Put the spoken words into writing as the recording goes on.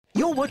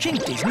You're watching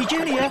Disney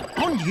Junior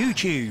on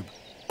YouTube.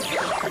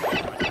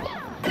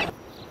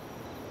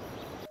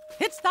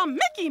 It's the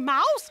Mickey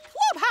Mouse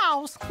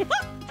Clubhouse.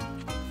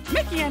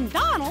 Mickey and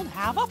Donald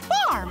have a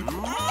farm.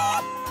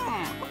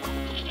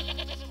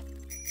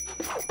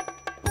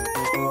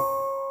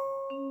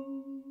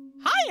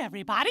 Hi,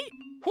 everybody.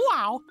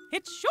 Wow,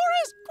 it sure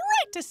is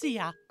great to see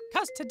ya.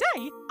 'Cause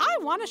today, I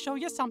want to show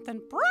you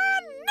something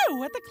brand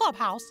new at the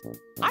clubhouse.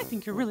 I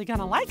think you're really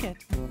gonna like it.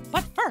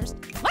 But first,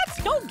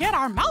 let's go get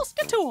our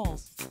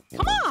mouse-ka-tools.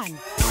 Come on.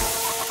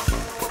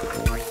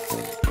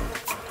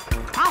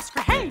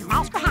 Mouse-ka-hey,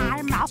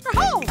 mouse-ka-hi,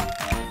 mouse-ka-ho.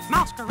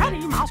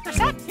 Mouse-ka-ready,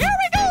 mouse-ka-set, here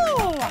we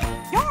go.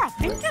 You're a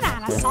thinking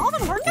and a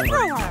solving working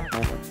through-er.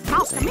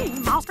 Mouse-ka-me,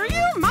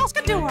 mouse-ka-you,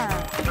 mouse-ka-doer.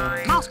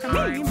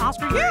 Mouse-ka-me,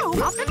 mouse-ka-you,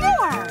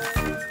 mouse-ka-doer.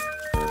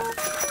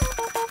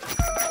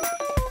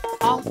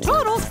 Oh,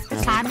 Toodles,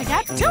 it's time to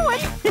get to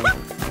it.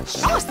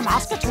 Show us the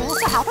mouse-ka-tools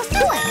to help us do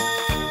it.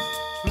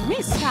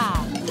 Miska,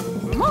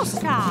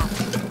 Muska,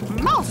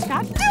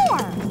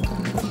 Mouse-ka-doer.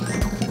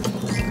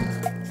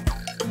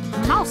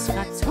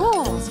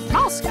 Mouse-ka-tools,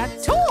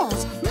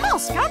 Mouse-ka-tools,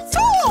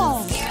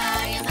 Mouse-ka-tools. Here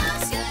are your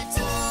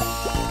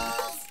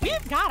mouse-ka-tools.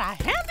 We've got a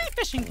handy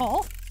fishing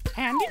pole,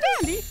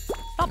 handy-dandy,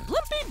 a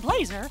blimpy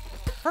blazer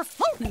for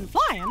floating and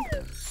flying,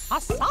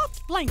 a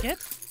soft blanket,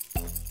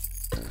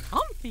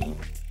 comfy,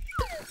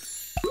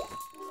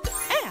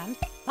 and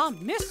the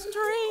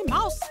mystery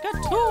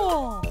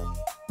mouse-ka-tool.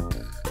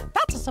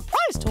 That's a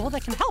surprise tool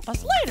that can help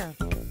us later.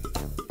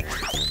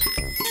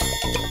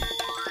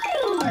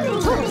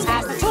 Toodles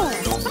has the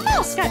tools, the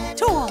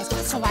mouse-ka-tools,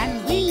 so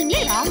when we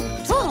need them,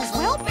 Toodles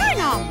will bring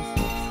them.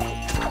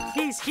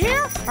 He's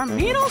here for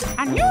Meedles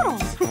and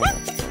Noodles,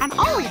 and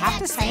all we have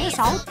to say is,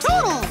 oh,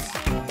 Toodles.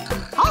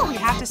 All we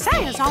have to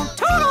say is, oh,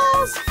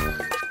 Toodles.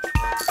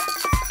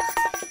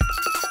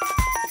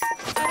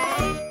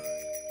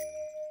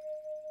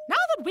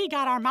 Now that we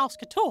got our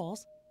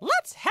mouse-ka-tools,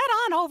 let's head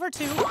on over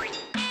to...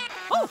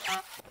 Oh!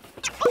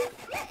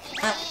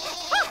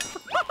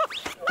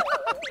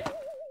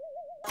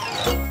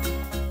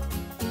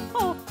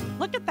 Oh,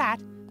 look at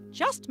that.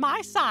 Just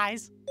my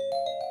size.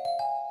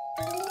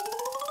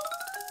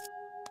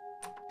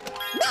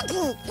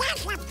 Mickey,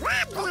 that's a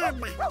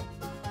problem.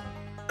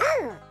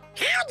 Oh,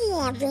 howdy,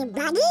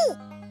 everybody.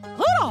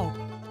 Pluto!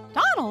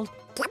 Donald!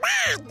 Come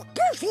on,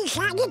 Goofy's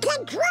under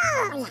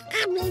control,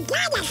 and we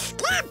gotta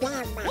stop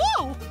him.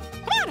 Whoa!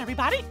 Come on,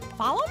 everybody.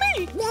 Follow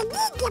me. We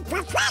need the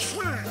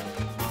professor.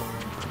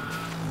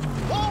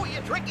 Whoa,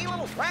 you tricky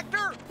little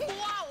tractor!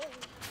 Wow!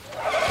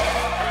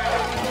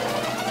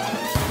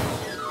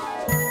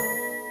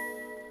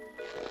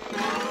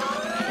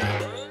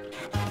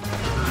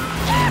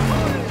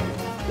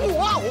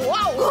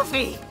 Wow!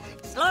 Goofy,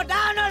 slow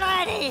down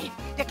already!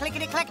 The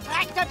clickety-click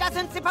tractor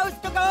doesn't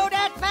supposed to go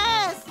that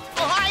fast!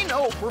 I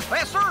know,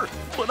 Professor,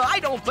 but I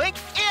don't think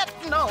it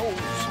knows.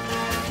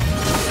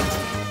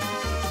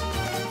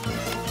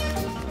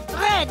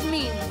 Red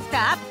means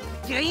stop,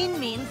 green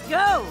means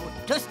go.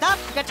 To stop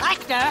the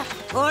tractor,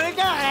 pull the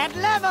red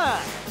lever.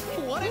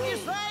 What did you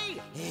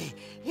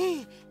say?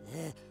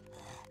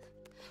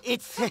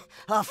 It's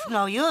of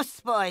no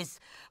use, boys.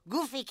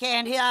 Goofy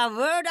can't hear a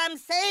word I'm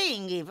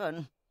saying,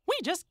 even. We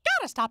just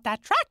gotta stop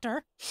that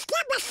tractor.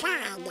 Step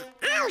aside.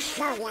 I'll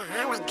show you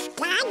how it's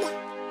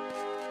done.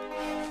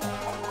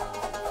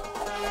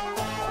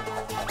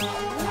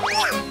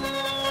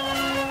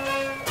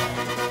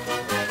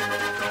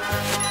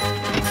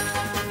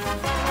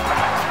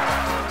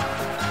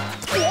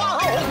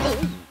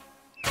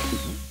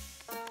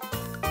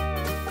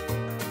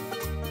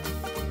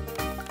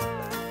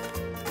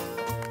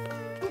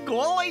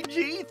 Golly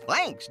gee,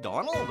 thanks,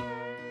 Donald.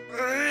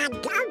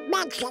 Don't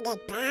mention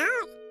it, pal.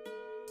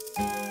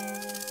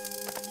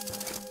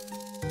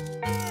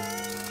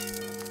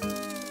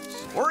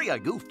 Sorry I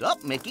goofed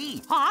up,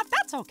 Mickey. Aw,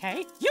 that's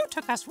okay. You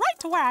took us right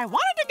to where I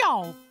wanted to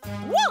go.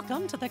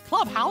 Welcome to the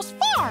Clubhouse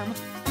Farm.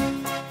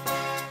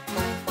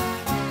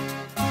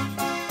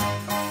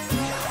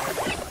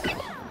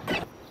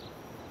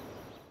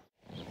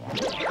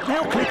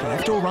 Now click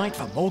left or right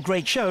for more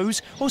great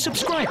shows, or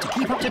subscribe to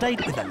keep up to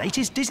date with the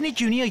latest Disney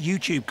Junior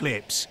YouTube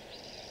clips.